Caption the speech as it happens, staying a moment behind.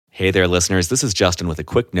Hey there, listeners. This is Justin with a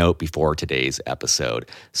quick note before today's episode.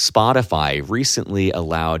 Spotify recently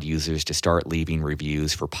allowed users to start leaving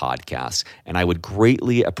reviews for podcasts, and I would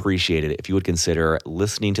greatly appreciate it if you would consider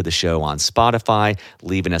listening to the show on Spotify,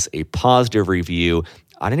 leaving us a positive review.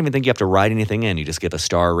 I don't even think you have to write anything in. You just give a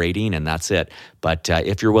star rating, and that's it. But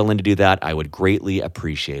if you're willing to do that, I would greatly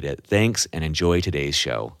appreciate it. Thanks, and enjoy today's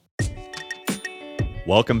show.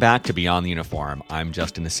 Welcome back to Beyond the Uniform. I'm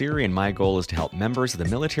Justin Nassiri, and my goal is to help members of the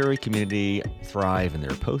military community thrive in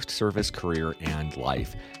their post-service career and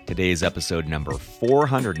life. Today's episode number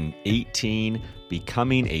 418,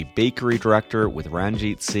 Becoming a Bakery Director with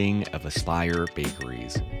Ranjit Singh of Aspire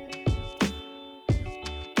Bakeries.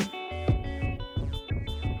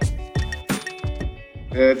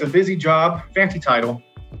 It's a busy job, fancy title,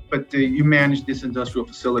 but you manage this industrial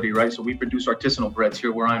facility, right? So we produce artisanal breads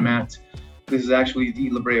here where I'm at. This is actually the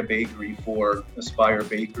La Brea Bakery for Aspire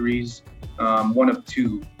Bakeries, one of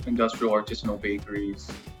two industrial artisanal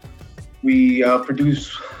bakeries. We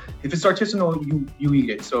produce, if it's artisanal, you eat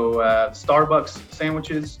it. So Starbucks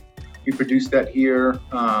sandwiches, we produce that here.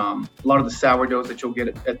 A lot of the sourdoughs that you'll get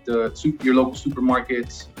at your local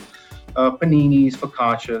supermarkets, paninis,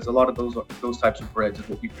 focaccias, a lot of those types of breads is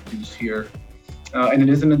what we produce here. And it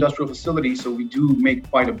is an industrial facility, so we do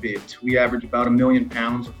make quite a bit. We average about 1 million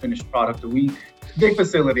pounds of finished product a week. Big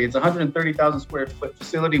facility. It's a 130,000 square foot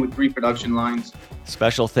facility with 3 production lines.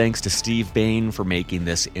 Special thanks to Steve Bain for making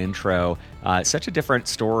this intro. Such a different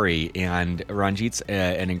story, and Ranjit's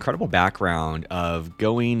an incredible background of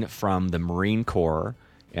going from the Marine Corps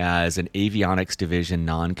as an avionics division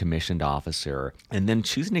non-commissioned officer, and then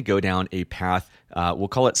choosing to go down a path, we'll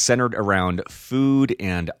call it centered around food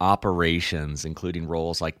and operations, including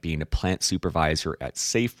roles like being a plant supervisor at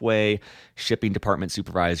Safeway, shipping department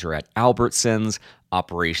supervisor at Albertsons,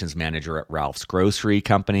 operations manager at Ralph's Grocery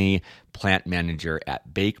Company, plant manager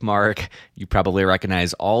at Bakemark. You probably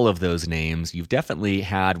recognize all of those names. You've definitely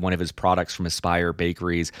had one of his products from Aspire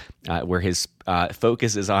Bakeries where his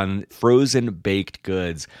focus is on frozen baked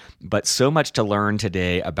goods. But so much to learn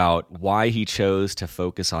today about why he chose to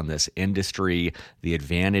focus on this industry, the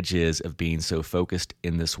advantages of being so focused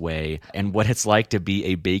in this way, and what it's like to be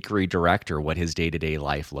a bakery director, what his day-to-day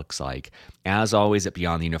life looks like. As always, at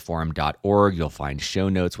beyondtheuniform.org, you'll find show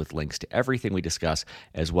notes with links to everything we discuss,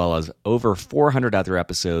 as well as over 400 other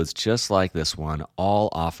episodes just like this one, all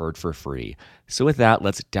offered for free. So with that,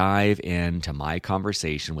 let's dive into my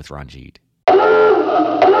conversation with Ranjit.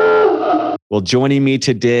 Well, joining me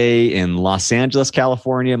today in Los Angeles,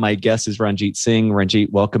 California, my guest is Ranjit Singh.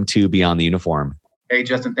 Ranjit, welcome to Beyond the Uniform. Hey,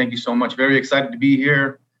 Justin, thank you so much. Very excited to be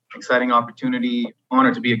here. Exciting opportunity.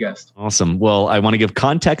 Honored to be a guest. Awesome. Well, I want to give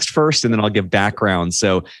context first, and then I'll give background.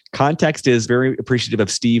 So context is very appreciative of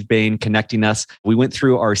Steve Bain connecting us. We went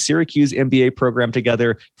through our Syracuse MBA program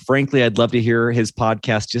together. Frankly, I'd love to hear his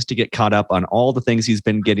podcast just to get caught up on all the things he's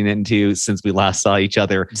been getting into since we last saw each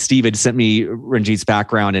other. Steve had sent me Ranjit's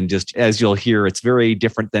background, and just as you'll hear, it's very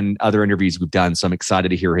different than other interviews we've done. So I'm excited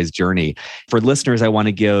to hear his journey. For listeners, I want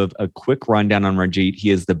to give a quick rundown on Ranjit.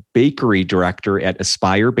 He is the bakery director at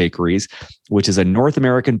Aspire Bakeries, which is a North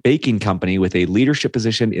American baking company with a leadership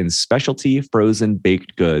position in specialty frozen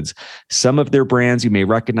baked goods. Some of their brands you may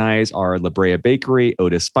recognize are La Brea Bakery,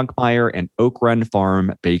 Otis Spunkmeyer, and Oak Run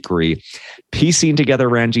Farm Bakery. Piecing together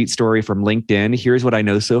Ranjit's story from LinkedIn, here's what I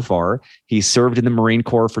know so far. He served in the Marine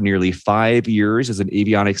Corps for nearly 5 years as an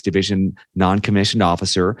avionics division non-commissioned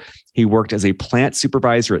officer. He worked as a plant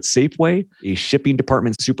supervisor at Safeway, a shipping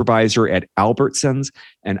department supervisor at Albertsons,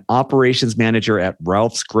 an operations manager at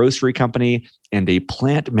Ralph's Grocery Company, and a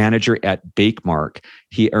plant manager at Bakemark.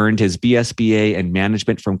 He earned his BSBA in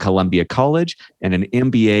management from Columbia College and an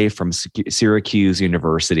MBA from Syracuse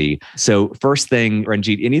University. So first thing,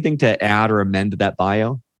 Ranjit, anything to add or amend to that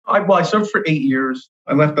bio? I served for 8 years.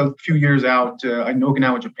 I left a few years out in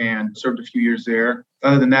Okinawa, Japan, served a few years there.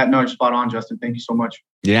 Other than that, no, you're spot on, Justin. Thank you so much.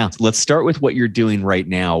 Yeah. Let's start with what you're doing right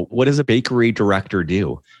now. What does a bakery director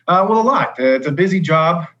do? Well, a lot. It's a busy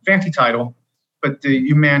job, fancy title, but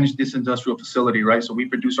you manage this industrial facility, right? So we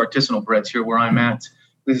produce artisanal breads here where I'm at.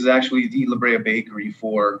 This is actually the La Brea Bakery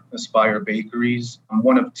for Aspire Bakeries,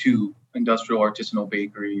 one of two industrial artisanal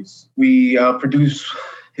bakeries. We produce,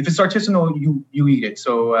 if it's artisanal, you eat it.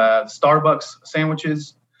 So Starbucks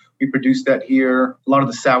sandwiches, we produce that here. A lot of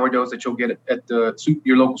the sourdoughs that you'll get at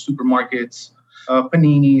your local supermarkets,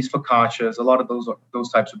 paninis, focaccias, a lot of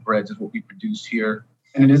those types of breads is what we produce here.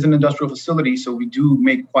 And it is an industrial facility, so we do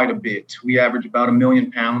make quite a bit. We average about 1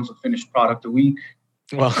 million pounds of finished product a week.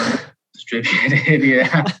 Well, distributed,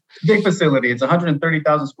 yeah. Big facility. It's a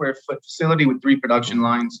 130,000 square foot facility with 3 production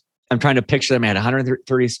lines. I'm trying to picture them at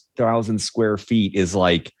 130,000 square feet is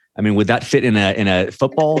like I mean, would that fit in a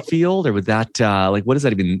football field, or would that like what does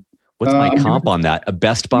that even? What's my comp on that? A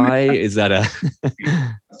Best Buy? Is that a?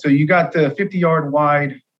 So you got the 50-yard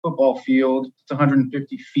wide football field. It's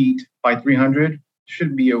 150 feet by 300.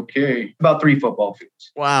 Should be okay. About 3 football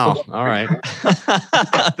fields. Wow. All right.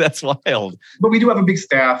 That's wild. But we do have a big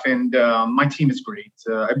staff, and my team is great.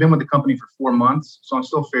 I've been with the company for 4 months, so I'm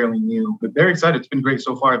still fairly new, but very excited. It's been great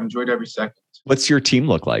so far. I've enjoyed every second. What's your team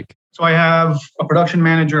look like? So I have a production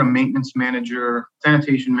manager, a maintenance manager,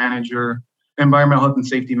 sanitation manager, environmental health and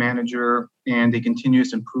safety manager, and a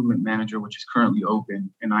continuous improvement manager, which is currently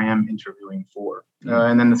open and I am interviewing for.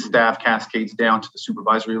 And then the staff cascades down to the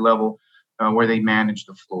supervisory level where they manage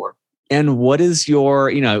the floor. And what is your,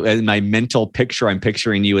 in my mental picture, I'm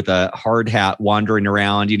picturing you with a hard hat wandering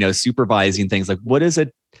around, supervising things. Like, what is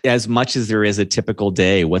it, as much as there is a typical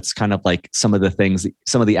day, what's kind of like some of the things,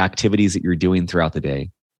 some of the activities that you're doing throughout the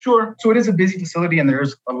day? Sure. So it is a busy facility and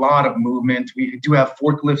there's a lot of movement. We do have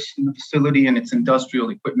forklifts in the facility and it's industrial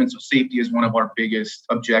equipment. So safety is one of our biggest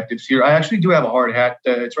objectives here. I actually do have a hard hat.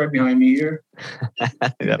 It's right behind me here.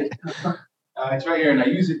 It's right here, and I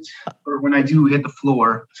use it for when I do hit the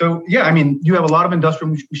floor. So yeah, I mean, you have a lot of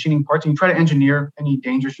industrial machining parts, and you try to engineer any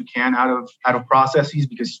dangers you can out of processes,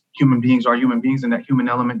 because human beings are human beings, and that human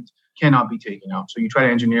element cannot be taken out. So you try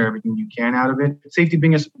to engineer everything you can out of it. Safety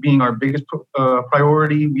being our biggest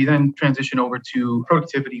priority, we then transition over to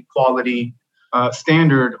productivity, quality,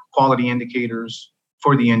 standard quality indicators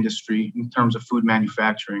for the industry in terms of food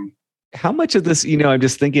manufacturing. How much of this, I'm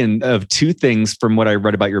just thinking of 2 things from what I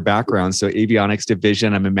read about your background. So avionics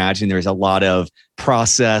division, I'm imagining there's a lot of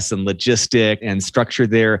process and logistic and structure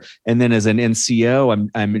there. And then as an NCO,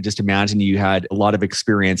 I'm just imagining you had a lot of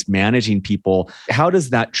experience managing people. How does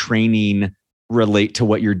that training relate to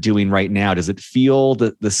what you're doing right now? Does it feel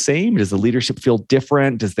the same? Does the leadership feel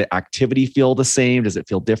different? Does the activity feel the same? Does it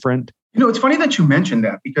feel different? It's funny that you mentioned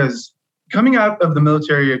that, because coming out of the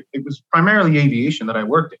military, it was primarily aviation that I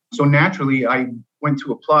worked in. So naturally, I went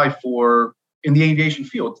to apply in the aviation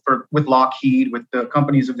field with Lockheed, with the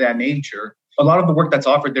companies of that nature. A lot of the work that's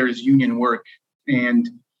offered there is union work. And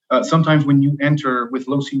sometimes when you enter with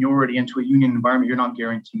low seniority into a union environment, you're not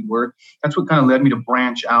guaranteed work. That's what kind of led me to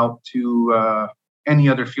branch out to any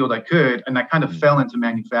other field I could. And I kind of fell into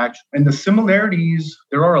manufacturing. And the similarities,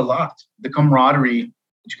 there are a lot. The camaraderie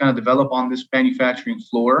that you kind of develop on this manufacturing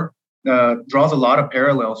floor draws a lot of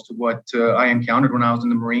parallels to what I encountered when I was in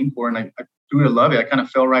the Marine Corps, and I grew to love it. I kind of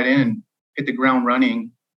fell right in and hit the ground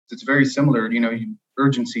running. It's very similar.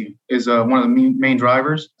 Urgency is one of the main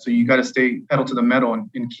drivers. So you got to stay pedal to the metal and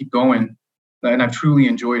keep going. And I've truly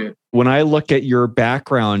enjoyed it. When I look at your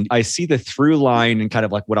background, I see the through line and kind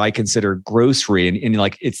of like what I consider grocery, and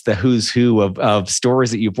like it's the who's who of stores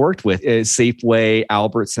that you've worked with. Safeway,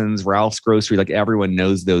 Albertsons, Ralph's Grocery, like everyone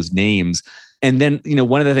knows those names. And then,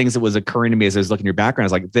 one of the things that was occurring to me as I was looking at your background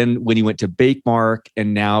is like, then when you went to Bake Mark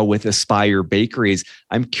and now with Aspire Bakeries,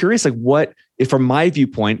 I'm curious, like what, if from my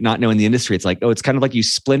viewpoint, not knowing the industry, it's like, it's kind of like you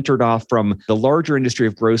splintered off from the larger industry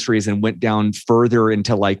of groceries and went down further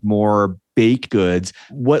into like more baked goods.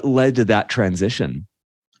 What led to that transition?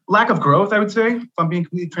 Lack of growth, I would say, if I'm being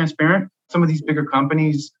completely transparent. Some of these bigger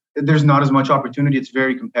companies, there's not as much opportunity. It's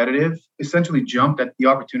very competitive. Essentially jumped at the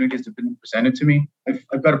opportunities that have been presented to me.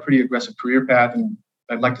 I've got a pretty aggressive career path and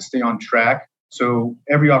I'd like to stay on track. So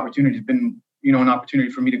every opportunity has been, an opportunity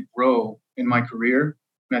for me to grow in my career.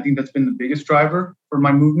 And I think that's been the biggest driver for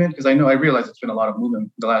my movement, because I realize it's been a lot of movement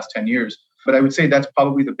in the last 10 years. But I would say that's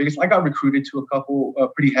probably the biggest. I got recruited to a couple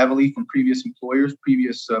pretty heavily from previous employers,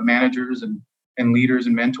 previous managers and leaders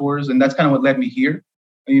and mentors. And that's kind of what led me here.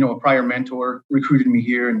 A prior mentor recruited me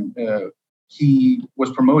here, and he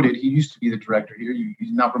was promoted. He used to be the director here.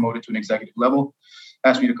 He's now promoted to an executive level.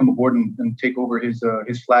 Asked me to come aboard and take over his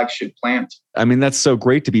flagship plant. I mean, that's so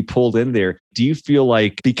great to be pulled in there. Do you feel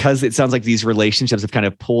like, because it sounds like these relationships have kind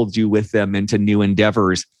of pulled you with them into new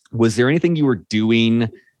endeavors, was there anything you were doing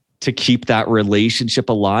to keep that relationship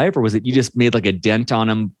alive? Or was it you just made like a dent on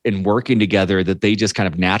them in working together that they just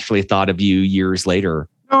kind of naturally thought of you years later?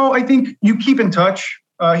 No, I think you keep in touch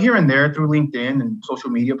here and there through LinkedIn and social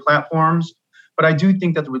media platforms. But I do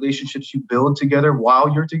think that the relationships you build together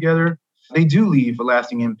while you're together, they do leave a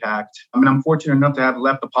lasting impact. I mean, I'm fortunate enough to have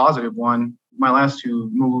left a positive one. My last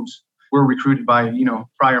 2 moves were recruited by,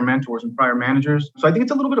 prior mentors and prior managers. So I think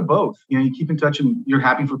it's a little bit of both. You keep in touch and you're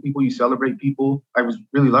happy for people, you celebrate people. I was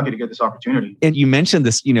really lucky to get this opportunity. And you mentioned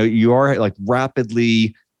this, you are like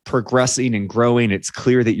rapidly progressing and growing. It's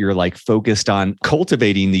clear that you're like focused on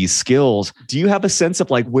cultivating these skills. Do you have a sense of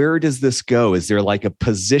like, where does this go? Is there like a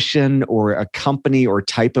position or a company or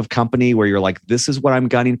type of company where you're like, this is what I'm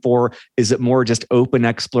gunning for? Is it more just open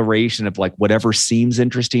exploration of like whatever seems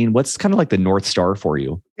interesting? What's kind of like the North Star for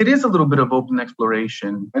you? It is a little bit of open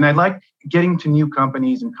exploration. And I like getting to new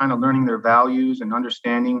companies and kind of learning their values and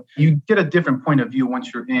understanding. You get a different point of view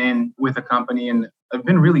once you're in with a company. And I've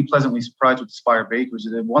been really pleasantly surprised with Spire Bakeries.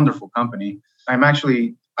 It's a wonderful company. I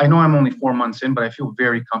know I'm only 4 months in, but I feel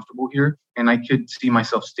very comfortable here. And I could see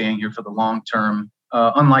myself staying here for the long term.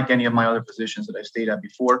 Unlike any of my other positions that I've stayed at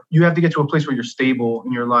before, you have to get to a place where you're stable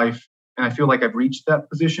in your life. And I feel like I've reached that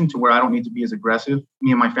position to where I don't need to be as aggressive.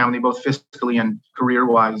 Me and my family, both fiscally and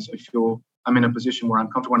career-wise, I feel I'm in a position where I'm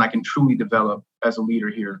comfortable and I can truly develop as a leader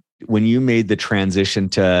here. When you made the transition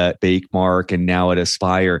to Bakemark and now at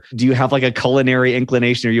Aspire, do you have like a culinary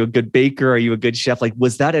inclination? Are you a good baker? Are you a good chef? Like,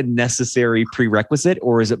 was that a necessary prerequisite,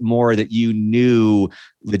 or is it more that you knew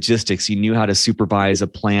logistics, you knew how to supervise a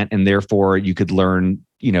plant, and therefore you could learn,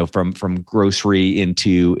 from grocery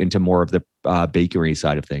into more of the bakery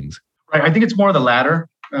side of things? Right. I think it's more of the latter.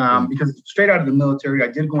 Because straight out of the military, I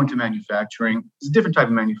did go into manufacturing. It's a different type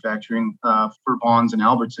of manufacturing for Vons and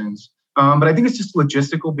Albertsons. But I think it's just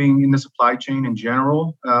logistical, being in the supply chain in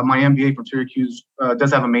general. My MBA from Syracuse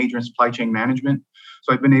does have a major in supply chain management.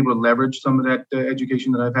 So I've been able to leverage some of that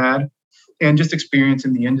education that I've had and just experience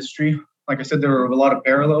in the industry. Like I said, there are a lot of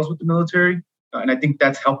parallels with the military. And I think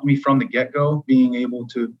that's helped me from the get-go, being able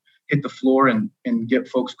to hit the floor and get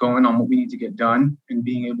folks going on what we need to get done, and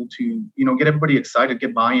being able to, get everybody excited,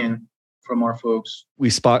 get buy-in from our folks. We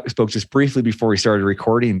spoke just briefly before we started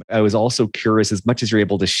recording. I was also curious, as much as you're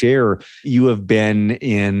able to share, you have been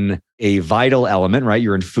in a vital element, right?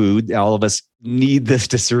 You're in food. All of us need this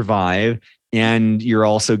to survive. And you're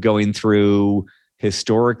also going through,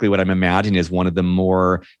 historically, what I'm imagining is one of the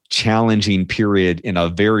more challenging period in a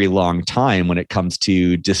very long time when it comes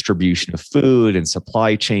to distribution of food and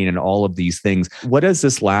supply chain and all of these things. What has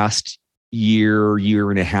this last year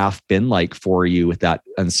and a half been like for you, with that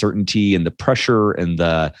uncertainty and the pressure and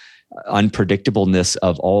the unpredictableness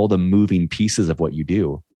of all the moving pieces of what you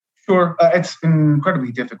do? Sure. It's an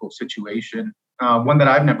incredibly difficult situation, one that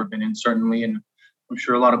I've never been in, certainly, and I'm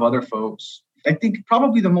sure a lot of other folks. I think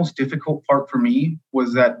probably the most difficult part for me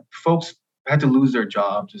was that folks had to lose their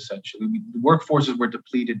jobs, essentially. The workforces were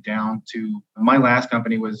depleted down to, my last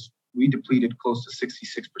company we depleted close to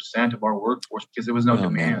 66% of our workforce because there was no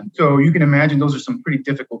demand. Man. So you can imagine those are some pretty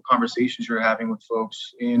difficult conversations you're having with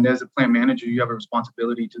folks. And as a plant manager, you have a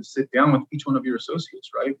responsibility to sit down with each one of your associates,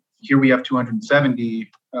 right? Here we have 270.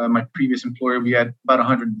 My previous employer, we had about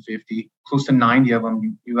 150. Close to 90 of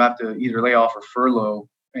them, you have to either lay off or furlough.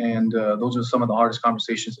 And those are some of the hardest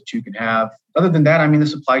conversations that you can have. Other than that, the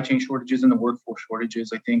supply chain shortages and the workforce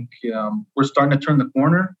shortages, I think we're starting to turn the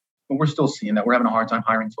corner, but we're still seeing that. We're having a hard time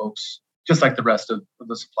hiring folks, just like the rest of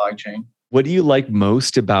the supply chain. What do you like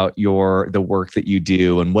most about the work that you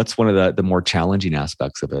do, and what's one of the more challenging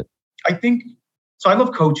aspects of it? I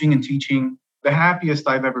love coaching and teaching. The happiest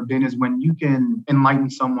I've ever been is when you can enlighten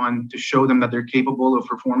someone to show them that they're capable of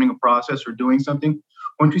performing a process or doing something.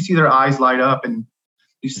 Once you see their eyes light up and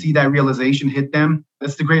you see that realization hit them,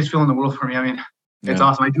 that's the greatest feeling in the world for me. It's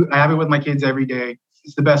awesome. I have it with my kids every day.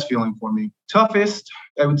 It's the best feeling for me. Toughest,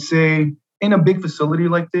 I would say, in a big facility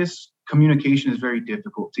like this, communication is very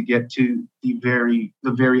difficult to get to the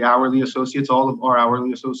very hourly associates, all of our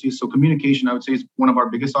hourly associates. So communication, I would say, is one of our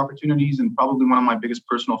biggest opportunities and probably one of my biggest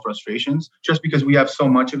personal frustrations, just because we have so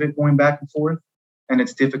much of it going back and forth, and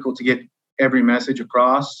it's difficult to get every message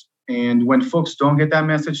across. And when folks don't get that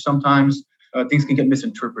message, sometimes things can get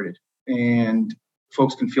misinterpreted and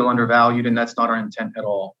folks can feel undervalued, and that's not our intent at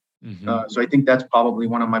all. Mm-hmm. So I think that's probably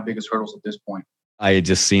one of my biggest hurdles at this point. I had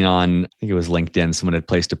just seen on, I think it was LinkedIn, someone had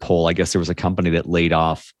placed a poll. I guess there was a company that laid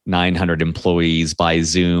off 900 employees by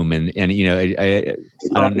Zoom. And I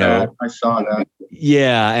don't know. I saw that.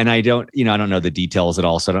 Yeah. And I don't know the details at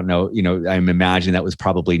all. So I don't know, I'm imagining that was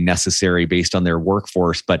probably necessary based on their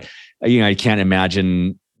workforce. But, I can't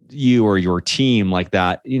imagine you or your team like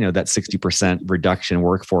that, that 60% reduction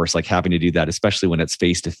workforce, like having to do that, especially when it's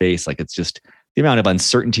face to face. Like, it's just the amount of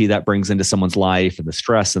uncertainty that brings into someone's life, and the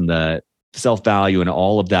stress and the self-value and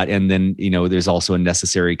all of that. And then, there's also a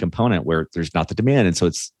necessary component where there's not the demand. And so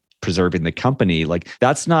it's preserving the company. Like,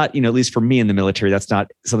 that's not, at least for me in the military, that's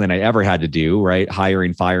not something I ever had to do, right?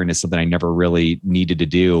 Hiring, firing is something I never really needed to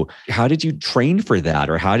do. How did you train for that?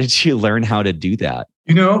 Or how did you learn how to do that?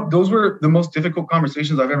 Those were the most difficult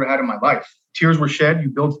conversations I've ever had in my life. Tears were shed. You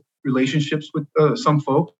build relationships with some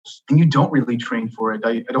folks, and you don't really train for it.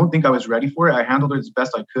 I don't think I was ready for it. I handled it as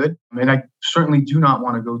best I could, and I certainly do not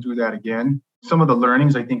want to go through that again. Some of the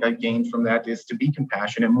learnings I think I gained from that is to be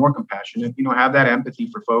compassionate, more compassionate, have that empathy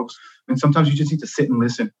for folks. And sometimes you just need to sit and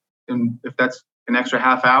listen. And if that's an extra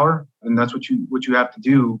half hour, then that's what you have to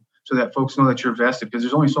do, so that folks know that you're vested, because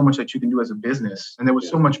there's only so much that you can do as a business. And there was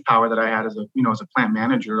so much power that I had as a plant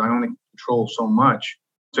manager. I only control so much.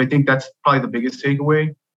 So I think that's probably the biggest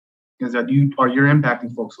takeaway, is that you're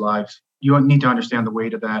impacting folks' lives. You need to understand the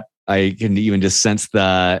weight of that. I can even just sense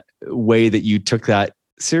the way that you took that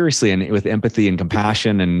seriously, and with empathy and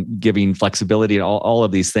compassion and giving flexibility and all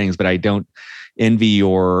of these things. But I don't envy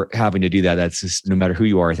your having to do that. That's just, no matter who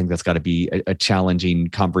you are, I think that's got to be a challenging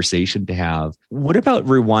conversation to have. What about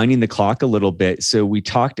rewinding the clock a little bit? So we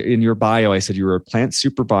talked in your bio, I said you were a plant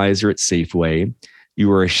supervisor at Safeway. You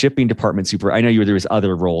were a shipping department supervisor. I know there was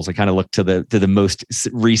other roles. I kind of looked to the most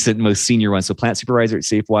recent, most senior one. So plant supervisor at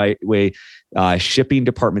Safeway, shipping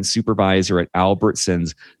department supervisor at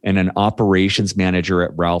Albertsons, and an operations manager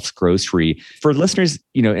at Ralph's Grocery. For listeners,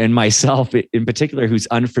 and myself in particular, who's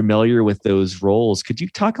unfamiliar with those roles, could you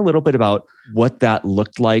talk a little bit about what that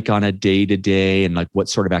looked like on a day-to-day, and like what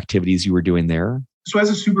sort of activities you were doing there? So as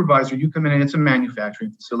a supervisor, you come in and it's a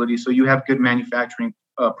manufacturing facility. So you have good manufacturing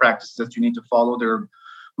practices that you need to follow. There are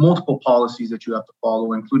multiple policies that you have to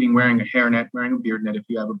follow, including wearing a hairnet, wearing a beard net if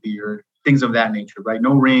you have a beard, things of that nature, right?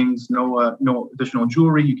 No rings, no additional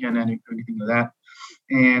jewelry. You can't do anything of that.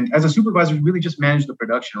 And as a supervisor, you really just manage the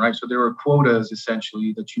production, right? So there are quotas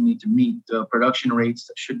essentially that you need to meet, the production rates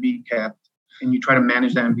that should be kept, and you try to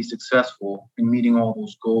manage that and be successful in meeting all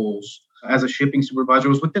those goals. As a shipping supervisor, it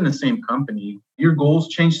was within the same company. Your goals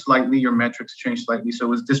changed slightly, your metrics changed slightly. So it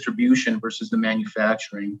was distribution versus the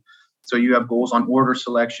manufacturing. So you have goals on order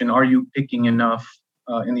selection. Are you picking enough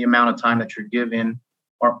in the amount of time that you're given?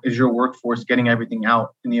 Or is your workforce getting everything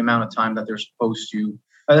out in the amount of time that they're supposed to?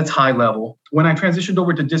 That's high level. When I transitioned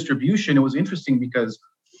over to distribution, it was interesting because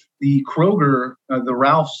the Kroger, the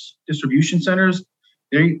Ralph's distribution centers,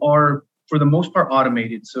 they are, for the most part,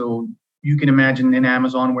 automated. So you can imagine an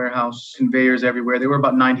Amazon warehouse, conveyors everywhere. They were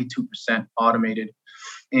about 92% automated.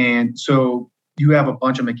 And so you have a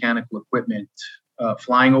bunch of mechanical equipment,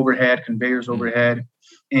 flying overhead, conveyors overhead,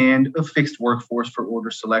 and a fixed workforce for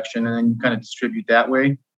order selection. And then you kind of distribute that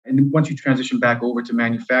way. And once you transition back over to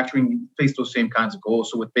manufacturing, you face those same kinds of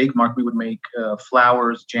goals. So with Bakemark, we would make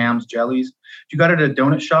flours, jams, jellies. If you got it at a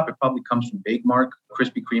donut shop, it probably comes from Bakemark.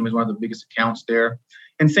 Krispy Kreme is one of the biggest accounts there.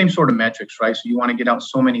 And same sort of metrics, right? So you want to get out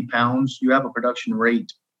so many pounds. You have a production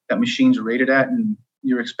rate that machines are rated at, and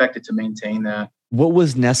you're expected to maintain that. What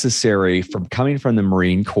was necessary from coming from the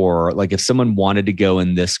Marine Corps? Like if someone wanted to go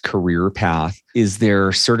in this career path, is there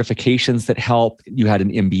certifications that help? You had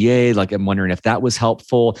an MBA, like I'm wondering if that was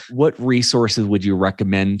helpful. What resources would you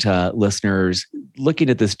recommend to listeners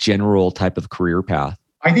looking at this general type of career path?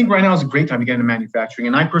 I think right now is a great time to get into manufacturing,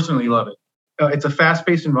 and I personally love it. It's a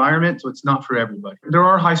fast-paced environment, so it's not for everybody. There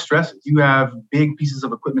are high stresses. You have big pieces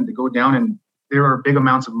of equipment that go down, and there are big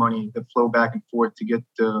amounts of money that flow back and forth to get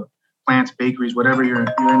the plants, bakeries, whatever your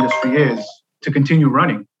industry is, to continue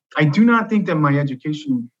running. I do not think that my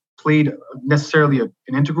education played necessarily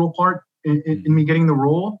an integral part in me getting the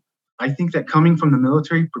role. I think that coming from the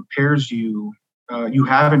military prepares you. You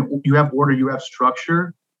have order, you have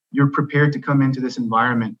structure. You're prepared to come into this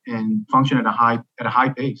environment and function at a high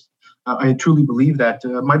pace. I truly believe that.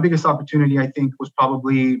 My biggest opportunity, I think, was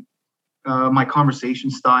probably my conversation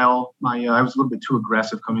style. I was a little bit too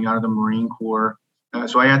aggressive coming out of the Marine Corps.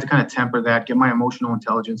 So I had to kind of temper that, get my emotional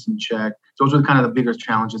intelligence in check. Those were kind of the biggest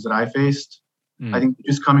challenges that I faced. I think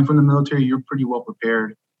just coming from the military, you're pretty well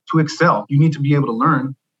prepared to excel. You need to be able to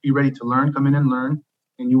learn, be ready to learn, come in and learn,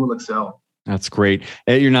 and you will excel. That's great.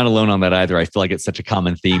 You're not alone on that either. I feel like it's such a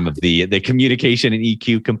common theme of the communication and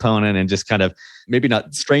EQ component, and just kind of maybe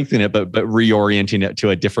not strengthening it, but reorienting it to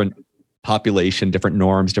a different population, different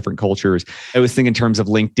norms, different cultures. I was thinking in terms of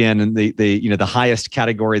LinkedIn, and the highest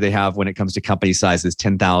category they have when it comes to company size is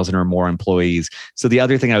 10,000 or more employees. So the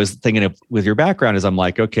other thing I was thinking of with your background is I'm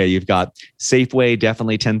like, okay, you've got Safeway,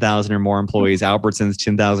 definitely 10,000 or more employees, Albertsons,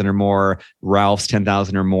 10,000 or more, Ralph's,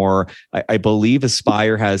 10,000 or more. I believe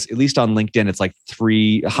Aspire has, at least on LinkedIn, it's like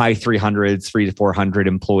high 300s, 300 to 400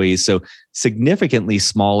 employees. So significantly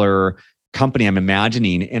smaller company, I'm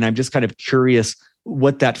imagining. And I'm just kind of curious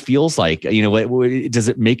what that feels like. Does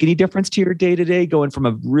it make any difference to your day-to-day going from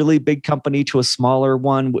a really big company to a smaller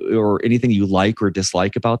one, or anything you like or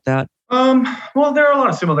dislike about that? Well, there are a lot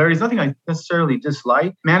of similarities. Nothing I necessarily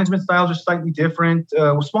dislike. Management styles are slightly different.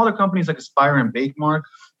 With smaller companies like Aspire and Bakemark,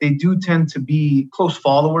 they do tend to be close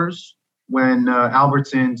followers. when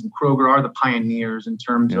Albertsons and Kroger are the pioneers in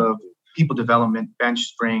terms of people development, bench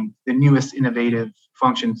strength, the newest innovative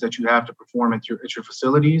functions that you have to perform at your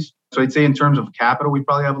facilities. So I'd say in terms of capital, we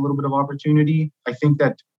probably have a little bit of opportunity. I think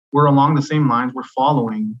that we're along the same lines.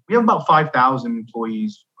 We have about 5,000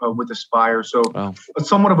 employees with Aspire. So It's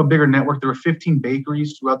somewhat of a bigger network. There are 15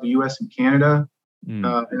 bakeries throughout the US and Canada, and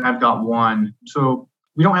I've got one. So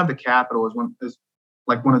we don't have the capital as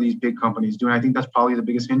like one of these big companies do. And I think that's probably the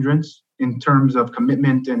biggest hindrance in terms of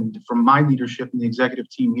commitment. And from my leadership and the executive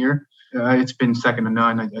team here, it's been second to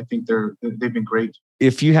none. I think they've been great.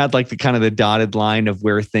 If you had like the kind of the dotted line of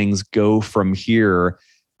where things go from here,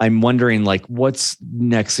 I'm wondering like what's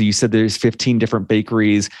next? So you said there's 15 different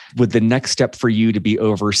bakeries. Would the next step for you to be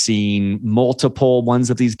overseeing multiple ones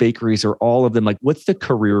of these bakeries or all of them? Like what's the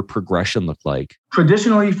career progression look like?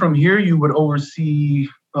 Traditionally from here, you would oversee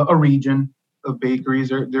a region of bakeries.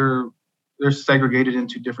 They're segregated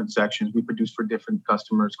into different sections. We produce for different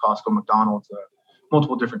customers, Costco, McDonald's,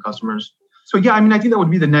 multiple different customers. So yeah, I think that would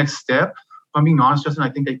be the next step. If I'm being honest, Justin, I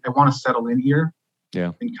think I want to settle in here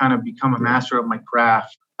and kind of become a master of my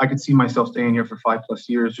craft. I could see myself staying here for 5+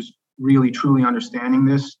 years, just really, truly understanding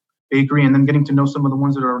this bakery and then getting to know some of the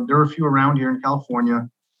ones there are a few around here in California.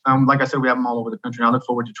 Like I said, we have them all over the country. And I look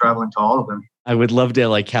forward to traveling to all of them. I would love to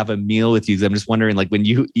like have a meal with you. I'm just wondering, like when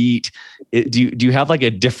you eat, do you have like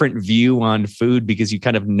a different view on food because you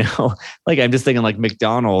kind of know? Like I'm just thinking like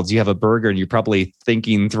McDonald's, you have a burger and you're probably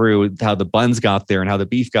thinking through how the buns got there and how the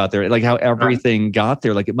beef got there, like how everything got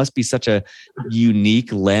there. Like it must be such a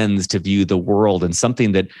unique lens to view the world and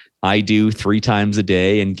something that I do 3 times a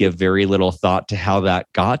day and give very little thought to how that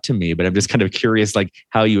got to me. But I'm just kind of curious, like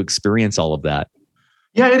how you experience all of that.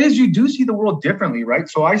 Yeah, it is. You do see the world differently, right?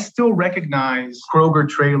 So I still recognize Kroger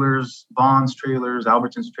trailers, Vons trailers,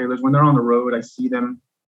 Albertsons trailers. When they're on the road, I see them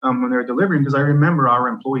when they're delivering because I remember our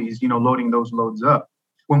employees, loading those loads up.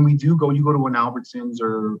 When we do you go to an Albertsons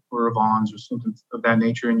or a Vons or something of that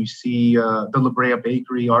nature, and you see the La Brea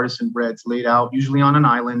Bakery artisan breads laid out, usually on an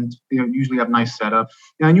island, usually have nice setup.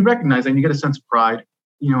 And you recognize that and you get a sense of pride,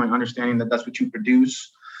 in understanding that that's what you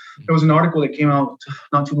produce. There was an article that came out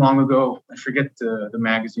not too long ago. I forget the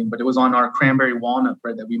magazine, but it was on our cranberry walnut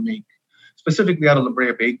bread that we make specifically out of La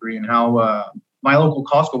Brea Bakery and how my local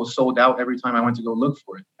Costco was sold out every time I went to go look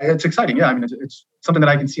for it. It's exciting. Yeah, it's something that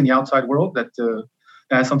I can see in the outside world that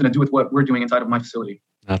has something to do with what we're doing inside of my facility.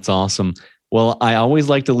 That's awesome. Well, I always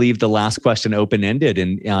like to leave the last question open-ended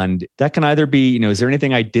and that can either be, is there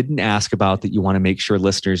anything I didn't ask about that you want to make sure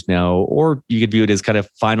listeners know, or you could view it as kind of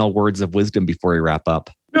final words of wisdom before we wrap up?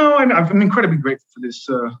 No, I'm incredibly grateful for this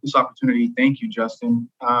opportunity. Thank you, Justin.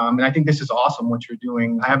 And I think this is awesome what you're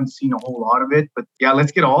doing. I haven't seen a whole lot of it, but yeah,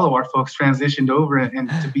 let's get all of our folks transitioned over and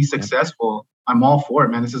to be successful. I'm all for it,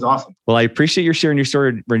 man. This is awesome. Well, I appreciate you sharing your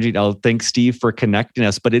story, Ranjit. I'll thank Steve for connecting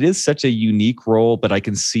us, but it is such a unique role, but I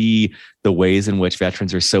can see the ways in which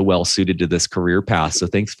veterans are so well suited to this career path. So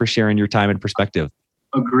thanks for sharing your time and perspective.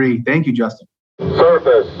 Agree. Thank you, Justin.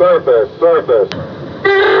 Surface.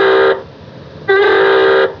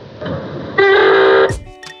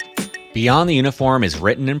 Beyond the Uniform is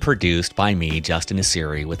written and produced by me, Justin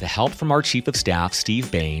Nassiri, with the help from our Chief of Staff,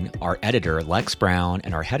 Steve Bain, our editor, Lex Brown,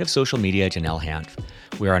 and our Head of Social Media, Janelle Hanf.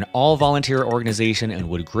 We are an all-volunteer organization and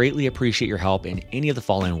would greatly appreciate your help in any of the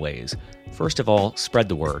following ways. First of all, spread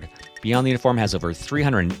the word. Beyond the Uniform has over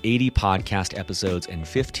 380 podcast episodes and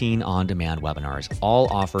 15 on-demand webinars, all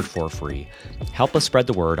offered for free. Help us spread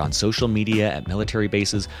the word on social media, at military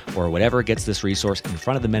bases, or whatever gets this resource in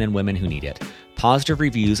front of the men and women who need it. Positive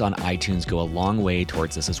reviews on iTunes go a long way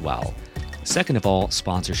towards this as well. Second of all,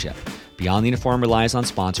 sponsorship. Beyond the Uniform relies on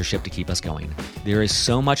sponsorship to keep us going. There is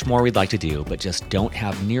so much more we'd like to do, but just don't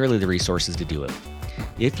have nearly the resources to do it.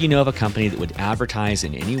 If you know of a company that would advertise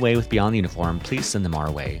in any way with Beyond the Uniform, please send them our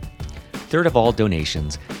way. Third of all,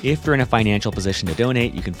 donations. If you're in a financial position to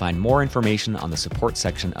donate, you can find more information on the support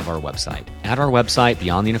section of our website. At our website,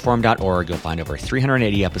 beyondtheuniform.org, you'll find over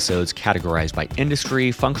 380 episodes categorized by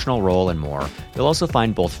industry, functional role, and more. You'll also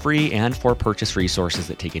find both free and for-purchase resources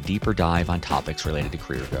that take a deeper dive on topics related to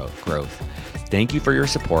career growth. Thank you for your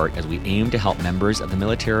support as we aim to help members of the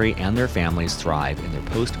military and their families thrive in their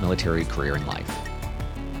post-military career and life.